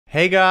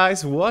Hey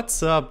guys,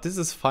 what's up? This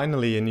is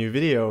finally a new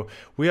video.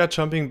 We are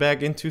jumping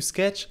back into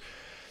Sketch.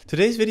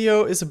 Today's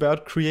video is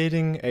about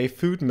creating a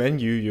food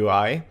menu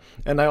UI,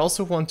 and I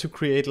also want to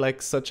create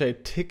like such a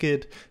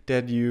ticket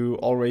that you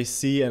always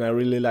see, and I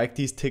really like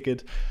these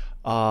ticket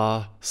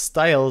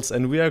styles,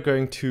 and we are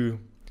going to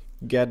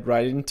get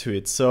right into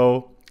it.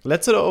 So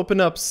let's open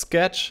up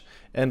Sketch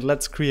and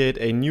let's create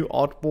a new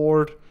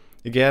artboard.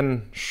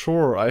 Again,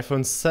 sure,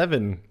 iPhone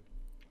 7.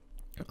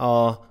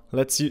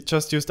 Let's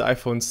just use the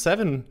iPhone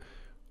 7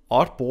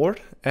 artboard,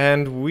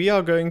 and we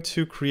are going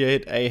to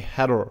create a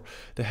header.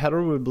 The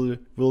header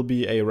will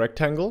be a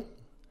rectangle,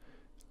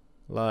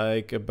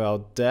 like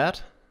about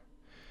that,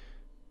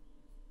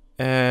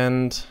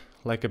 and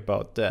like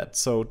about that.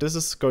 So this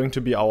is going to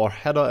be our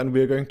header, and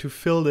we're going to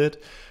fill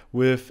it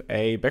with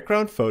a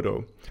background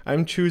photo.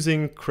 I'm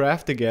choosing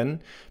Craft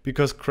again,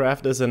 because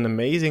Craft is an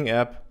amazing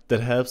app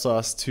that helps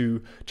us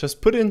to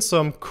just put in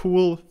some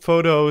cool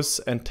photos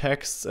and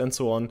texts and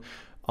so on.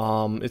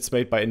 It's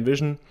made by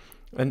InVision,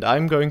 and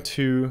I'm going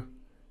to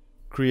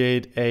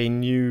create a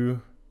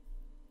new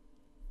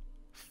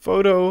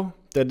photo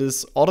that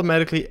is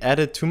automatically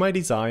added to my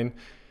design.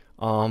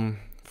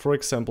 For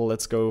example,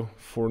 let's go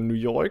for New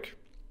York,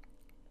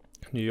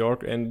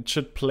 and it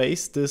should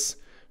place this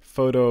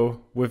photo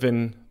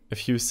within a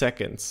few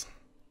seconds.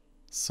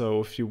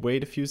 So if you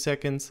wait a few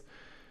seconds,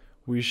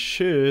 we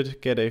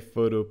should get a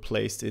photo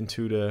placed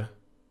into the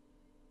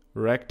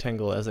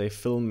rectangle as a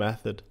fill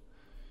method.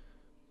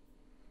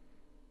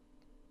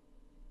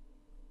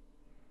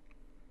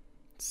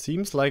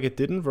 Seems like it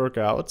didn't work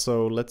out,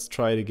 so let's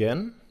try it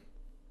again.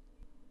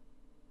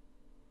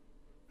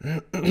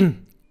 It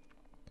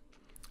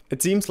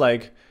seems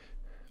like,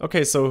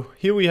 okay, so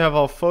here we have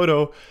our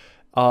photo.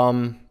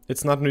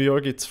 It's not New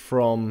York, it's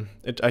from,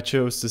 I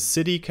chose the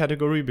city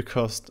category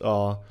because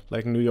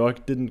like New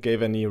York didn't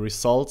give any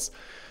results.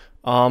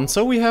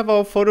 So we have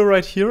our photo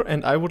right here,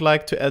 and I would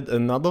like to add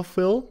another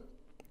fill.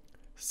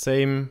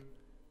 Same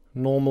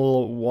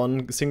normal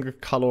one single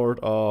colored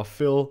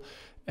fill,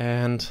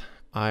 and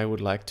I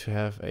would like to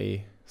have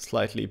a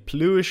slightly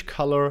bluish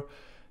color,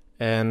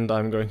 and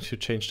I'm going to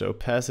change the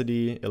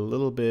opacity a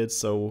little bit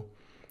so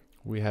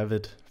we have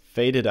it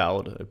faded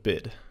out a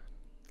bit,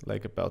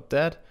 like about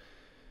that.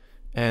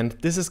 And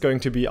this is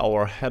going to be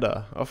our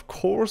header. Of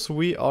course,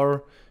 we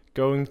are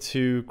going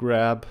to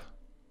grab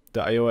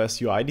the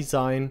iOS UI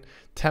design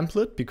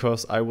template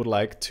because I would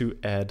like to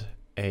add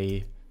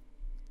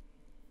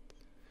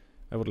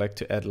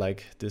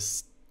like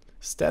this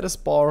status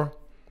bar,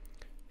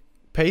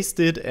 paste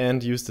it,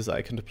 and use this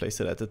icon to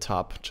place it at the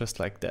top, just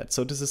like that.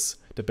 So this is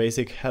the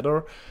basic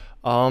header.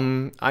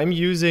 I'm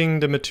using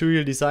the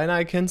material design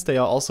icons. They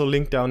are also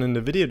linked down in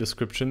the video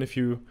description if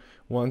you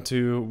want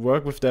to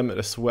work with them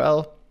as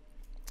well.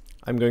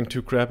 I'm going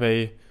to grab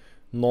a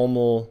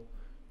normal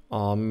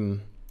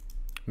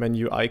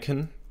menu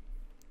icon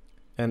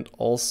and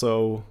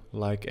also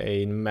like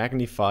a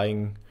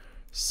magnifying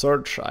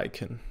search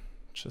icon,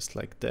 just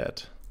like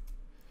that.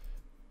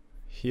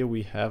 Here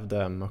we have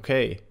them.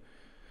 Okay.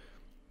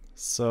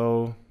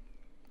 So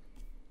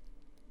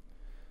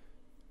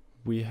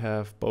we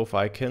have both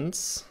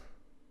icons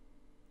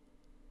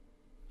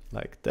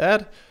like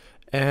that,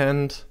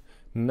 and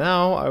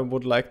now I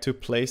would like to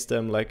place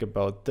them like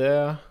about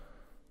there.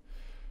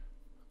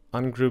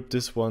 Ungroup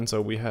this one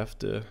so we have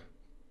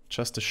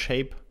just the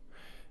shape,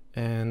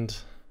 and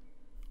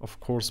of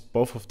course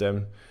both of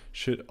them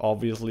should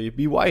obviously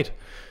be white.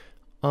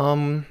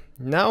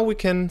 Now we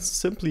can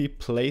simply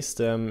place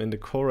them in the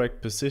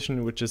correct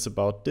position, which is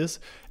about this,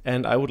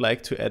 and I would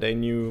like to add a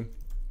new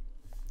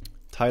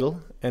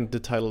title, and the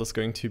title is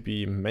going to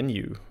be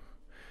menu.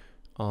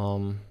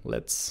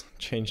 Let's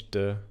change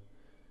the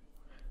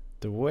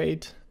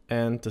weight,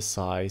 and the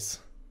size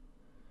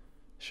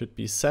should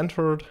be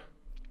centered,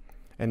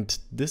 and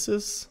this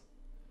is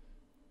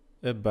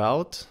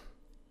about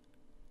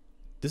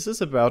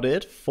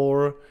it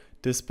for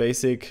this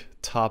basic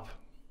top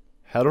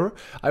header.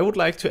 I would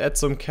like to add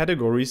some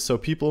categories so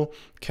people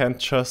can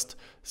just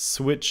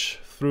switch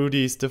through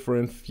these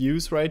different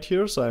views right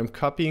here. So I'm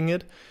copying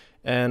it,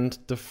 and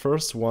the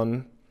first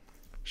one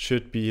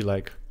should be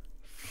like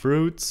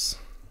fruits,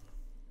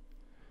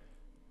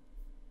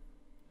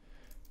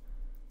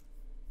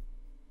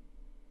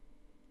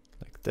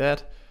 like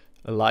that,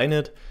 align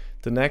it.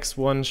 The next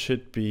one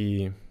should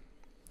be,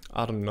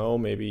 I don't know,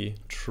 maybe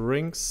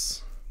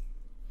drinks.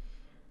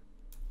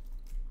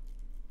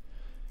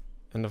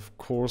 And of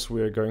course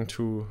we are going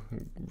to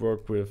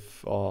work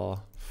with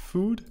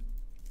food,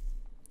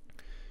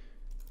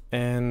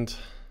 and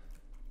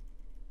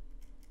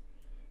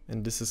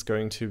this is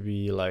going to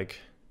be like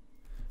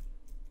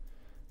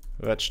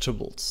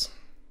vegetables.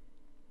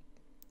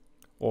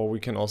 Or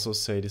we can also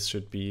say this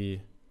should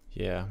be,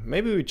 yeah,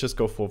 maybe we just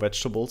go for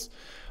vegetables.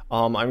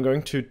 I'm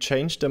going to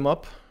change them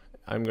up.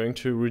 I'm going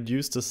to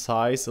reduce the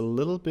size a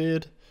little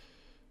bit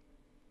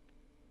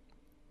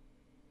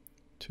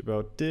to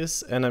about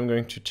this, and I'm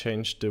going to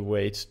change the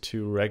weight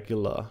to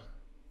regular.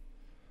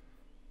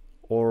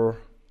 Or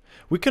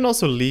we can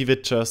also leave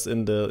it just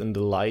in the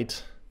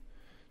light,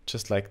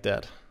 just like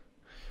that.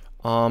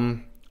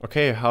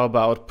 Okay, how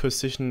about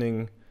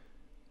positioning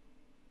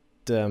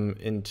them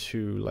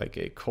into like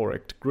a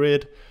correct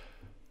grid?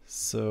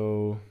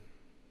 So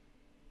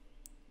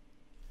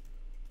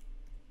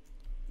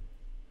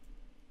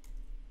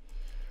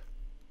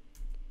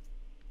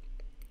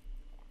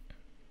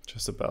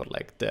just about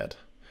like that.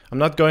 I'm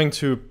not going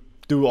to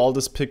do all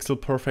this pixel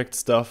perfect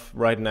stuff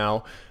right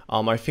now.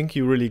 I think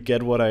you really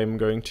get what I'm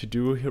going to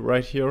do here,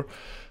 right here.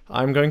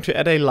 I'm going to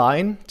add a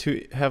line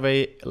to have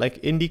a like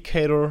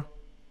indicator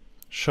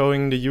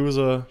showing the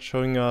user,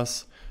 showing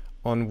us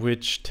on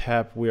which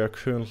tab we are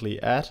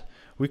currently at.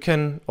 We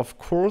can of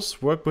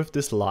course work with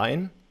this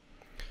line.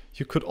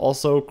 You could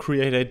also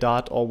create a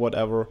dot or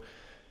whatever,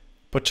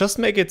 but just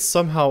make it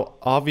somehow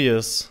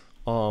obvious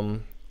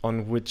on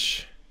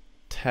which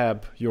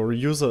tab your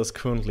user is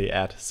currently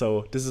at.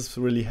 So this is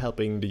really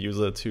helping the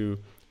user to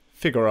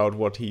figure out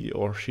what he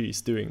or she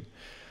is doing.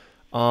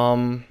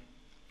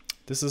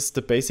 This is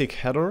the basic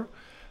header.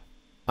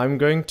 I'm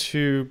going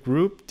to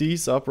group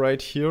these up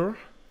right here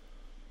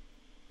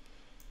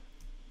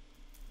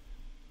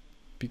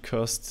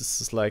because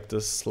this is like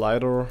the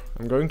slider.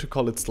 I'm going to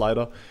call it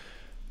slider.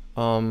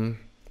 And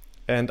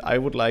I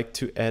would like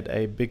to add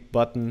a big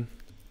button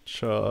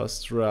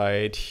just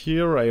right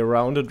here, a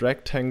rounded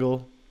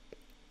rectangle,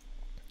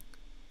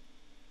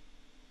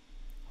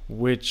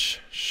 which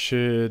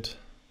should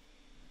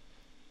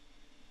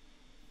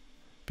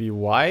be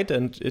white,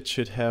 and it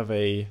should have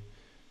a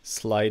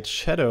slight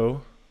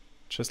shadow,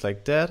 just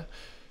like that.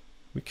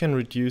 We can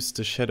reduce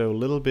the shadow a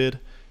little bit,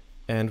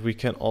 and we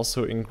can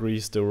also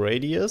increase the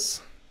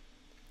radius,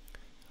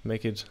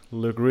 make it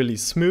look really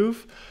smooth.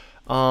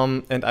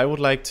 And I would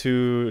like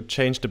to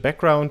change the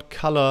background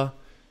color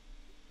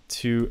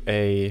to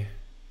a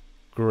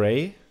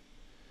gray,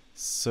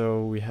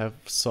 so we have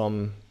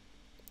some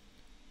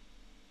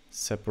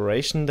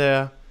separation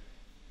there.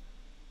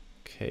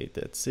 Okay,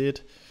 that's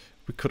it.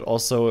 We could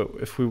also,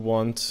 if we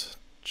want,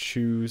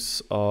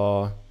 choose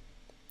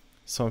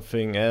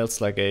something else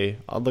like a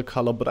other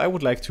color, but I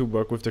would like to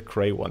work with the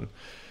gray one.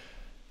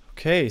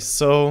 Okay,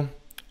 so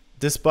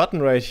this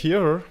button right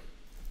here,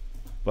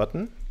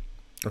 button.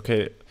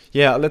 Okay,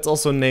 yeah, let's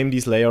also name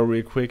these layer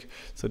real quick.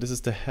 So this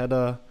is the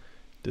header,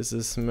 this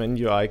is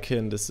menu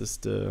icon, this is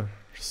the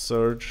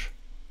search,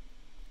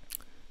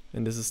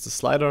 and this is the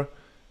slider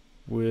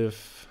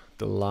with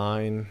the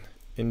line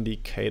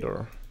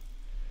indicator.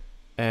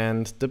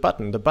 And the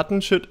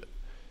button should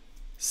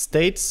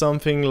state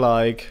something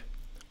like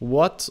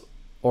what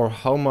or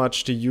how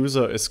much the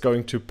user is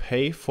going to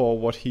pay for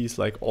what he's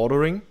like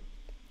ordering.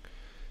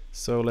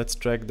 So let's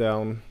drag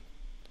down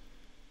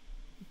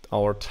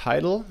our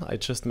title. I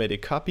just made a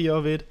copy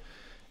of it,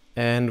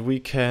 and we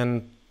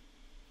could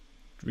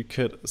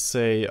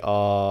say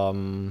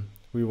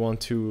we want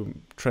to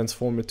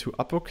transform it to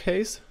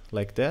uppercase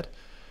like that,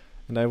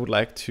 and I would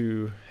like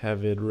to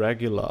have it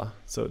regular,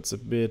 so it's a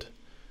bit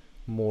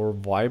more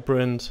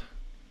vibrant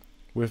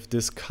with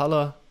this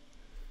color,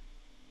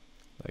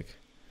 like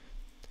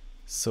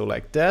so,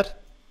 like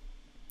that.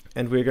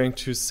 And we're going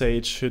to say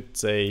it should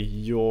say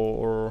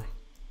your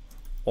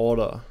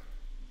order,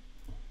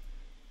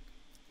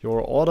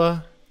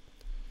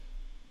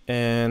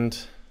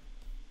 and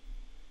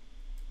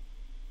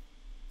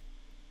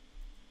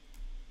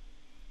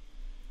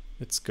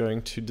it's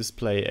going to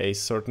display a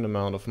certain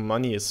amount of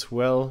money as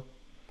well.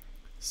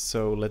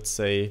 So let's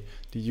say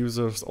the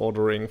user's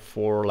ordering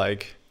for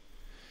like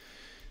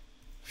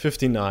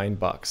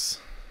 $59,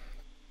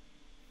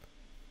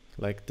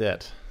 like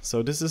that.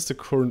 So this is the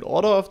current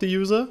order of the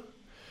user.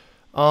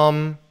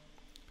 The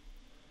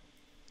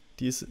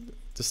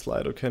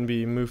slider can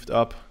be moved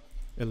up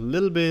a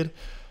little bit,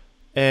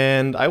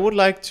 and I would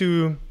like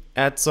to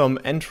add some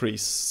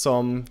entries,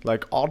 some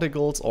like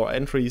articles or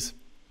entries,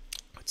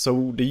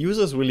 so the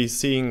user is really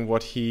seeing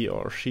what he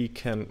or she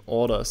can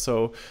order.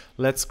 So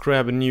let's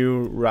grab a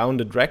new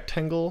rounded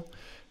rectangle,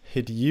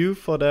 hit U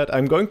for that.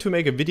 I'm going to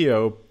make a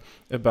video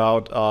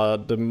about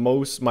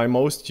my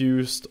most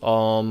used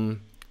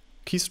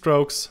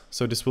keystrokes,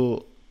 so this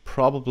will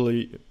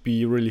probably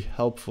be really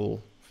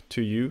helpful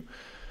to you.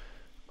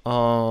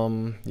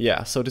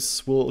 Yeah, so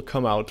this will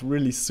come out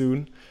really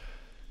soon.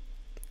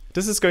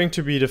 This is going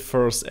to be the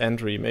first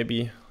entry.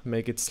 Maybe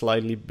make it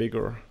slightly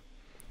bigger.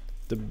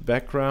 The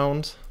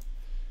background,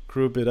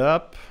 group it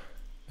up,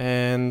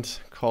 and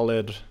call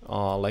it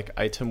like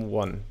item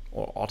 1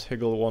 or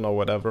article 1 or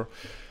whatever.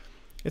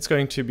 It's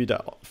going to be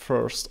the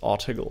first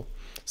article.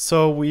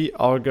 So we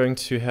are going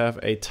to have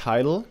a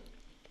title.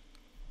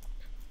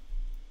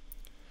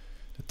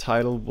 The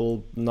title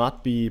will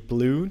not be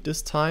blue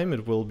this time,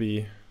 it will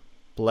be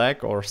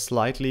black or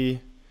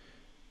slightly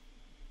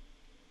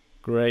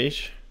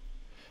grayish.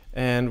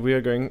 And we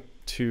are going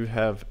to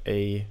have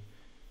a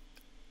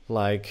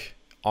like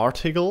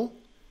article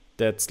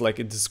that's like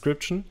a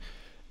description,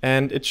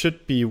 and it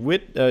should be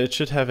width, it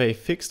should have a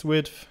fixed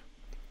width,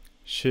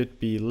 should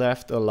be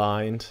left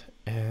aligned,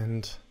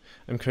 and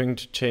I'm going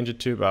to change it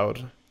to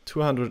about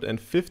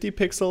 250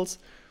 pixels.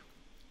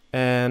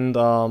 And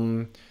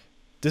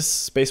this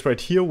space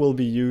right here will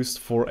be used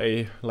for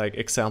a like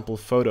example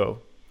photo.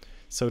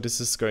 So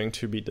this is going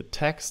to be the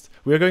text.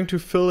 We are going to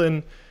fill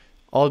in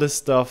all this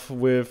stuff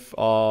with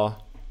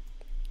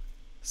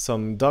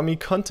some dummy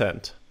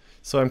content.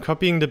 So I'm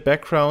copying the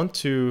background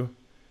to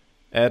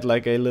add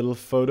like a little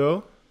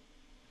photo,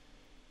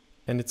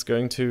 and it's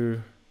going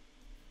to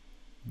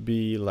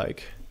be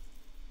like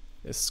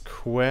a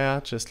square,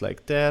 just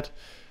like that.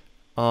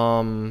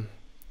 Going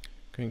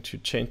to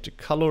change the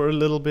color a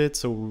little bit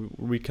so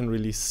we can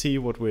really see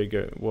what we're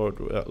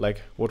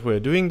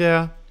doing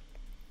there.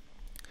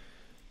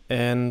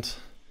 And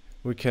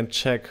we can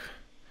check,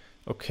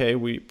 okay,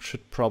 we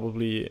should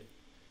probably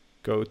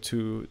go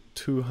to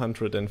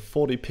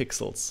 240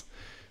 pixels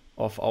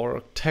of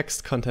our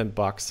text content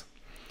box.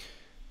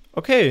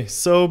 Okay,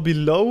 so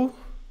below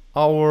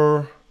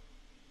our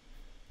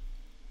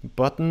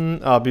button,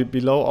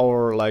 below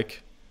our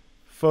like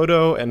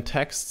photo and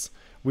texts,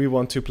 we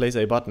want to place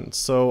a button.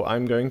 So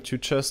I'm going to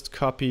just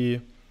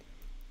copy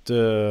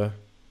the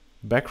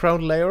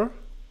background layer.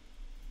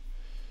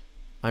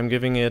 I'm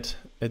giving it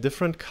a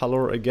different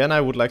color. Again,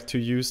 I would like to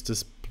use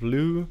this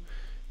blue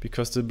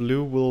because the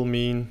blue will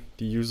mean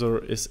the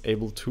user is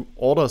able to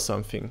order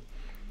something.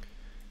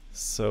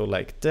 So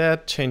like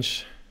that,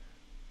 change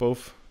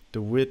both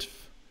the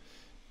width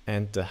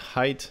and the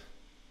height.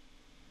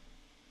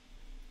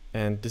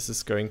 And this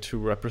is going to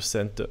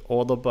represent the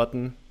order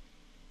button.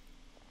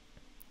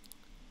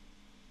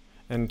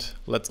 And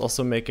let's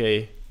also make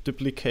a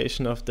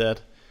duplication of that,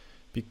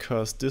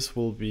 because this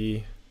will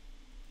be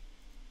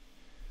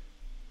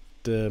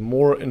the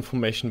more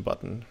information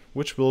button,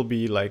 which will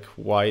be like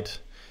white.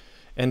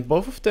 And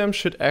both of them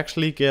should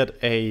actually get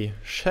a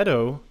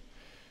shadow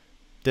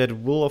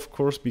that will of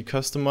course be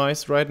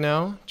customized right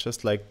now,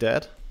 just like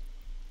that.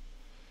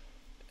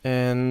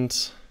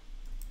 And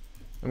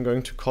I'm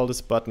going to call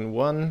this button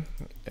 1,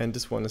 and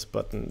this one is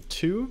button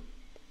 2.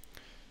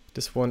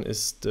 This one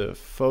is the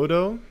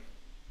photo.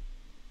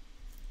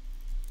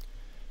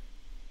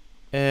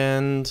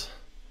 And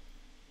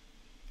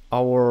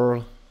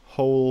our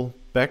whole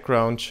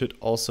background should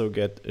also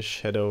get a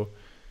shadow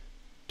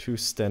to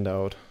stand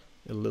out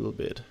a little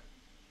bit,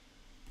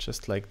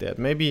 just like that.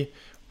 Maybe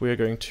we're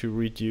going to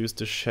reduce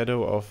the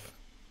shadow of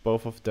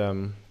both of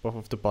them, both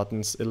of the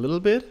buttons a little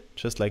bit,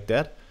 just like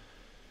that.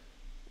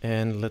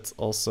 And let's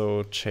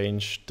also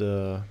change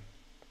the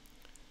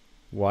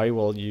Y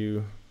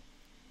value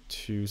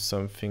to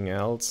something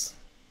else,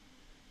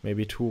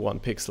 maybe to 1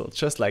 pixel,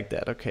 just like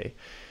that. Okay.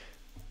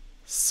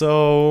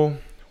 So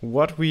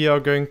what we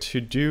are going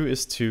to do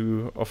is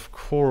to, of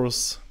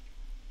course,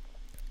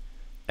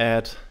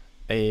 add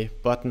a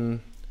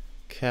button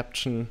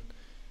caption.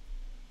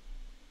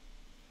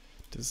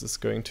 This is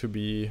going to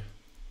be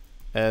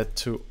add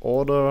to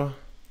order.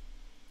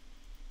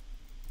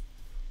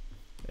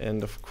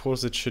 And of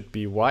course it should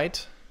be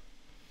white,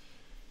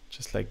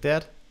 just like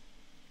that.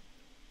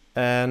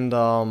 And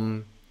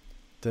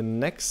the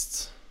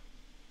next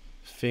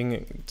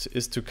thing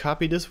is to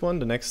copy this one,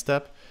 the next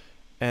step,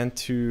 and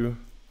to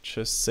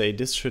just say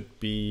this should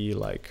be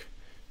like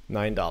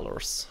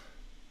 $9.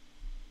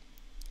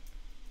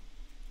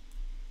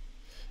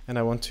 And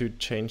I want to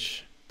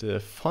change the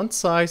font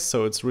size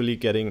so it's really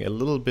getting a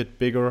little bit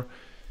bigger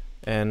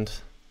and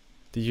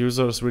the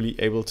user is really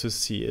able to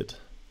see it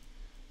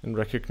and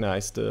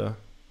recognize the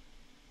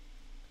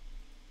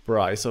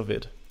price of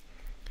it.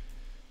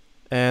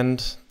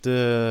 And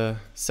the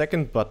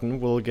second button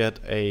will get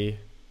a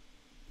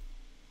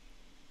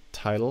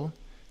title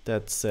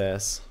that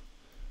says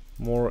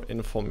more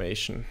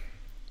information,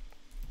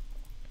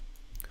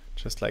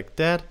 just like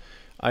that.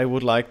 I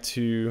would like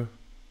to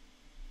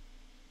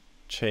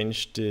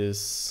change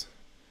this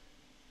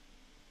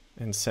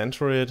and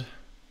center it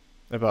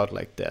about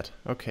like that.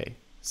 Okay,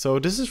 so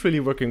this is really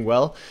working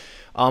well.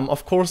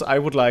 Of course, I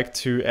would like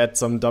to add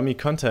some dummy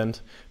content,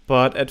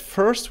 but at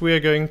first we are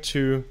going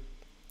to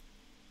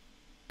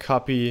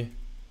copy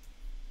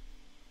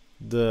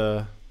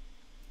the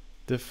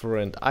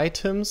different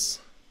items.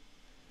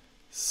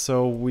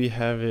 So we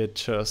have it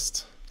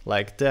just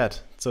like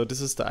that. So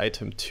this is the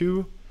item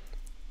 2.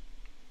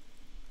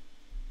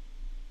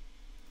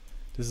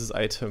 This is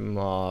item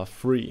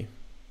 3.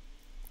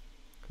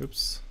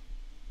 Oops.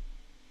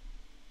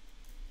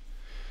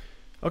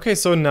 Okay,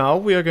 so now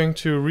we are going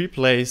to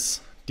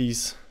replace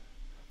these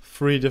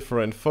 3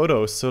 different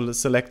photos. So let's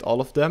select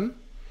all of them.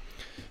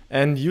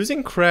 And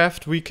using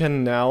Craft, we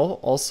can now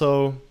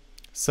also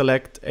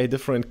select a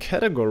different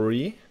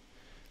category,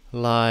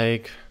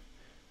 like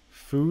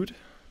food,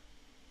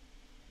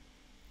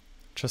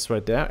 just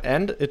right there.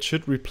 And it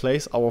should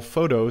replace our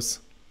photos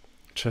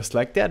just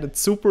like that. It's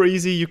super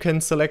easy. You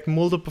can select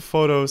multiple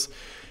photos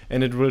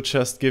and it will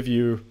just give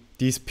you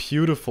these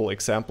beautiful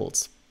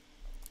examples.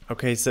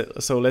 Okay,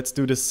 so let's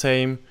do the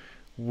same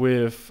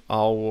with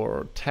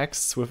our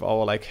texts, with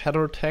our like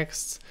header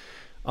texts.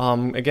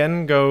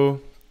 Again,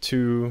 go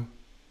to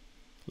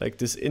like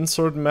this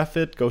insert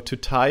method, go to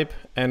type,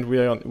 and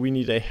we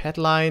need a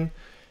headline.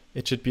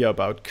 It should be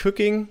about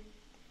cooking.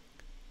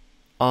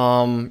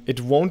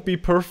 It won't be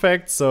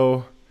perfect,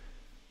 so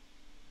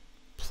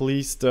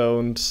please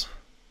don't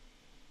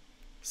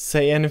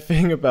say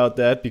anything about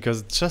that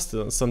because it's just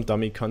some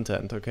dummy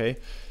content, okay?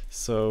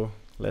 So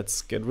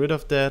let's get rid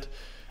of that.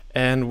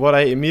 And what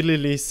I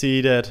immediately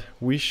see that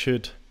we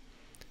should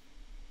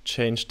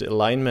change the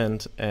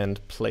alignment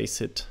and place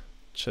it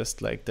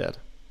just like that.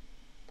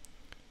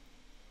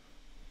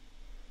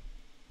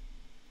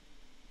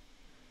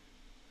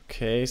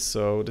 Okay,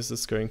 so this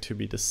is going to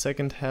be the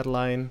second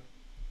headline.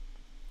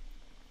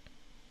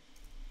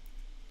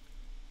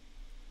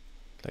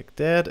 Like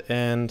that,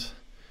 and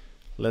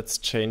let's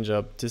change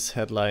up this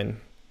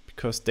headline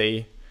because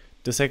the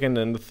second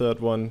and the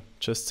third one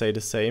just say the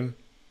same.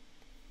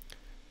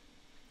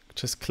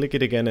 Just click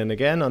it again and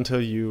again until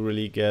you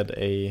really get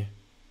a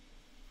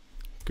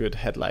good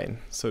headline.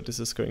 So this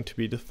is going to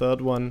be the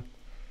third one.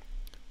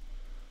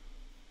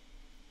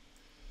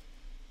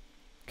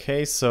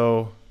 Okay,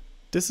 so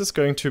this is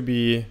going to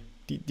be,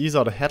 these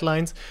are the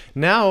headlines.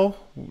 Now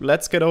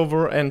let's get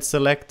over and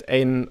select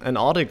an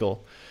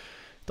article.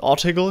 The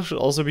article should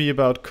also be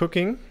about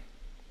cooking.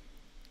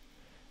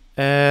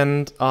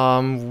 And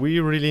we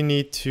really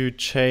need to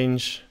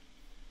change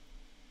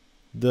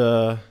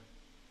the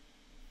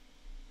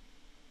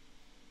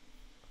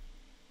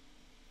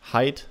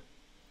height.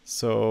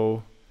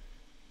 So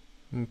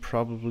I'm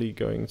probably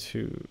going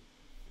to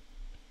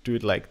do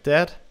it like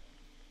that.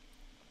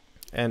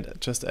 And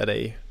just add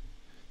a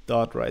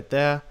dot right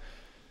there.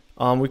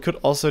 We could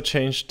also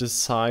change the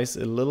size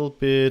a little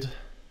bit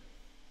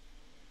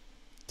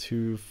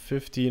to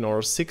 15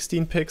 or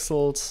 16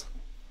 pixels.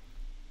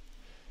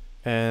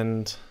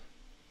 And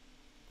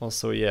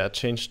also, yeah,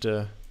 change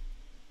the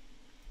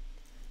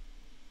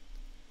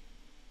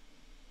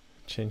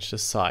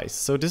size.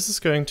 So this is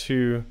going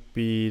to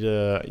be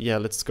the, yeah,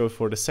 let's go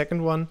for the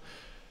second one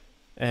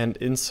and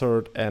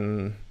insert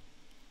an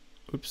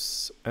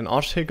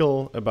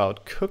article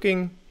about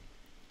cooking.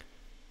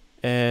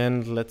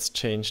 And let's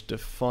change the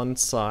font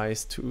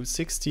size to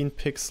 16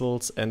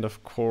 pixels and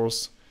of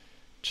course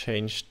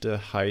change the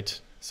height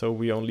so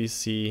we only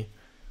see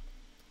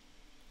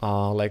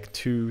like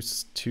two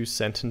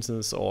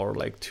sentences or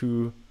like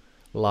 2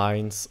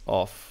 lines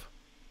of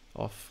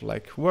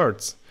like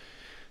words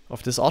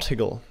of this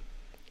article.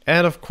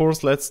 And of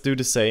course let's do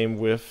the same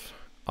with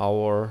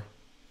our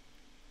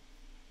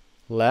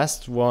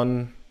last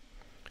one.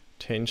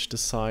 Change the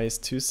size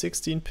to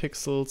 16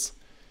 pixels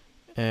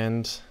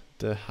and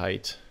the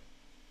height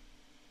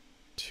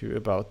to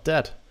about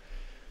that.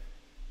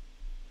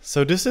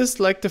 So this is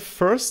like the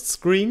first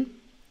screen.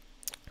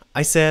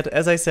 As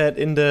I said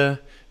in the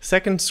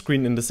second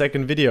screen in the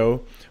second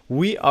video,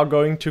 we are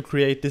going to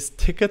create this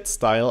ticket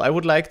style. I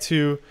would like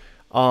to,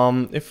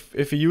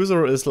 if a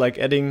user is like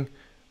adding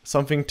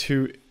something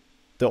to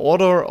the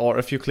order, or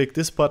if you click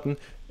this button,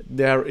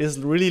 there is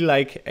really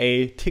like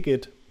a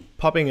ticket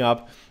popping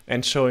up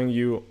and showing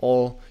you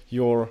all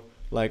your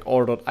like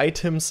ordered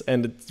items,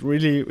 and it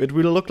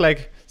will look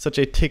like such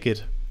a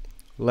ticket.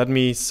 Let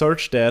me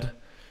search that.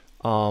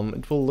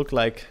 It will look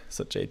like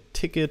such a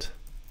ticket,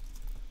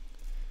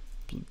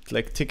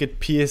 like ticket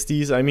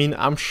PSDs. I mean,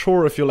 I'm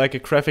sure if you're like a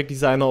graphic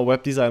designer or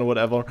web designer or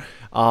whatever,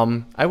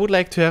 I would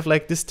like to have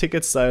like this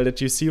ticket style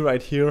that you see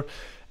right here,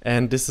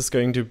 and this is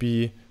going to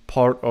be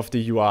part of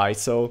the UI.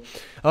 So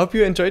I hope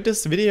you enjoyed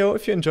this video.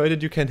 If you enjoyed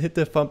it, you can hit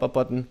the thumb up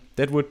button.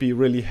 That would be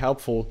really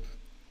helpful.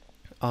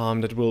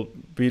 That will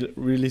be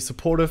really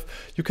supportive.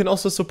 You can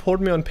also support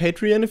me on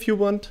Patreon if you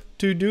want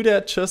to do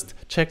that. Just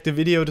check the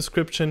video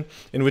description,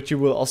 in which you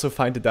will also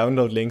find the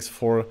download links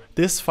for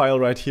this file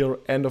right here,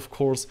 and of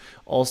course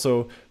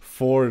also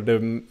for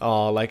the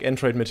like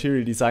Android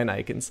material design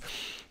icons.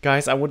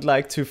 Guys, I would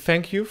like to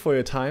thank you for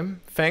your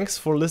time. Thanks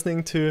for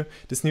listening to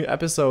this new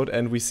episode,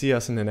 and we see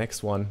us in the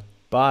next one.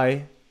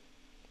 Bye.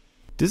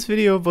 This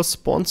video was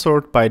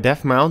sponsored by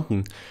Dev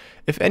Mountain.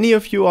 If any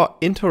of you are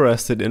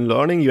interested in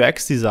learning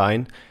UX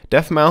design,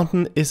 Dev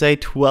Mountain is a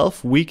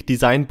 12-week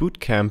design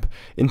bootcamp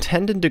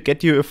intended to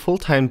get you a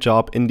full-time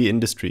job in the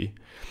industry.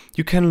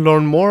 You can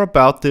learn more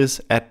about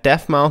this at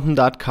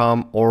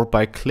devmountain.com or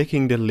by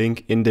clicking the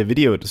link in the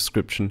video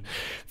description.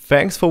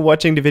 Thanks for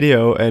watching the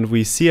video, and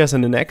we see us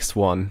in the next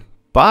one.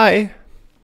 Bye!